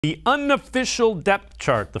The unofficial depth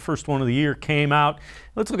chart, the first one of the year, came out.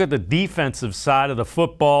 Let's look at the defensive side of the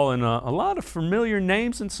football, and a lot of familiar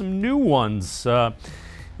names and some new ones.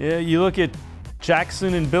 You look at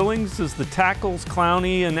Jackson and Billings as the tackles,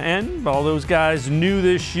 Clowney and N. All those guys new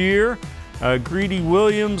this year. Greedy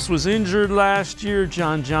Williams was injured last year.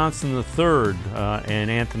 John Johnson III and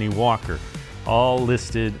Anthony Walker, all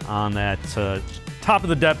listed on that top of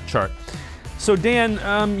the depth chart. So,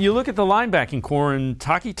 Dan, you look at the linebacking core, and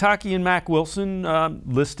Takitaki and Mack Wilson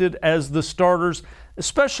listed as the starters,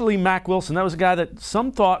 especially Mack Wilson. That was a guy that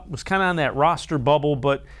some thought was kind of on that roster bubble,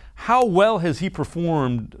 but how well has he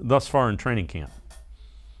performed thus far in training camp?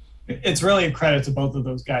 It's really a credit to both of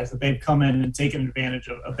those guys that they've come in and taken advantage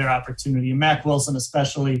of their opportunity. And Mack Wilson,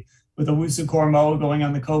 especially with Owusu Cormo going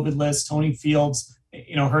on the COVID list, Tony Fields,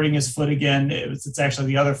 hurting his foot again. It's actually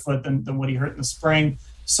the other foot than what he hurt in the spring.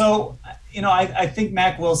 So, I think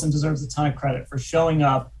Mack Wilson deserves a ton of credit for showing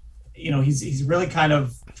up. He's really kind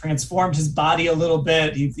of transformed his body a little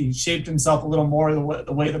bit. He shaped himself a little more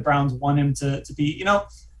the way the Browns want him to be.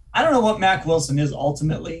 I don't know what Mack Wilson is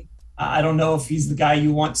ultimately. I don't know if he's the guy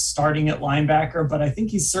you want starting at linebacker, but I think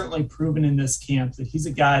he's certainly proven in this camp that he's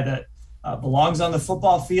a guy that belongs on the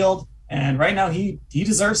football field. And right now he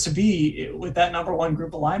deserves to be with that number one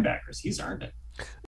group of linebackers. He's earned it.